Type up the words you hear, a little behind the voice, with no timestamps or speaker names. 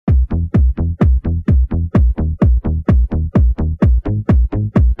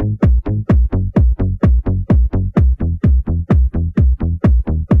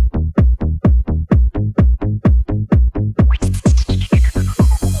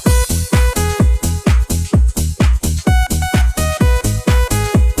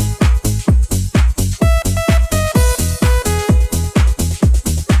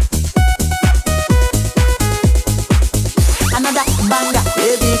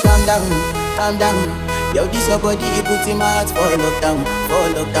calm down. Yo, this your body, it puts in my heart for lockdown, oh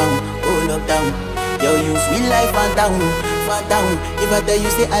lockdown. Yo, you sweet life, fan down. If I tell you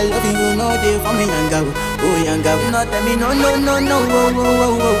say I love you, you know they for me yanga, oh yanga. No tell me no, oh.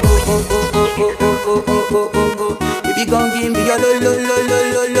 If you gon' give me your lo, you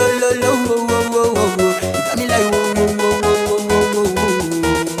got me like whoa.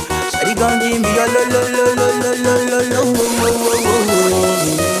 Shawty gon' give me your lo.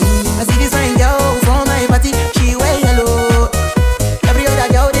 I see this fine girl from my party, she wear yellow. Every other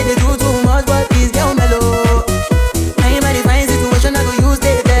girl they do too much, but this girl mellow. I am in a fine situation, I go use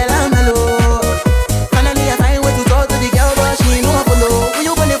they tell I'm mellow. Finally I find way to talk to the girl, but she know I follow. When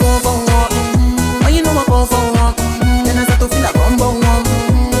you gonna phone for one? When you know I phone for one? Then I start to feel like bum.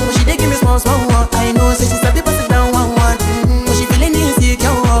 But she dey give me small one. I know, say she start to pass it down one. But she feeling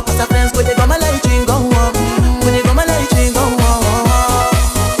insecure, cause her friends go they go my light ring go up. When they go my light ring go up.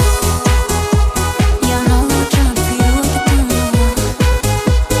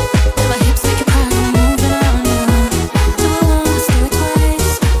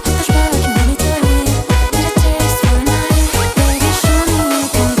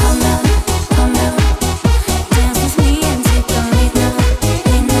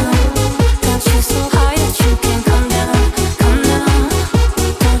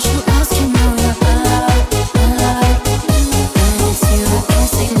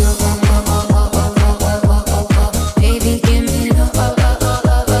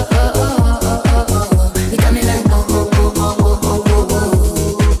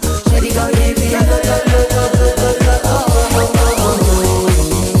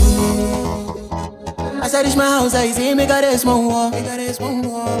 As I reach my house, I say, make her rest more.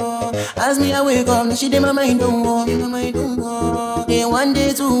 As me, I wake up, now she did my mind don't walk. Day one,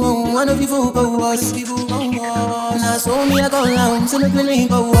 day two, one of you folk go us. Now so me, I go down, so make me link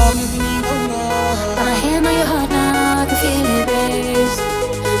go up. Got my hand on your heart now, I can feel it race.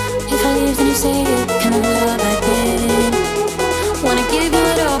 If I leave, then you say it, can I love like this? Wanna give you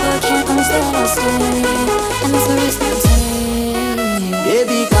it all, but can't promise that I'll stay. And that's the risk I take.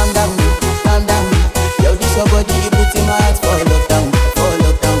 Baby, calm down.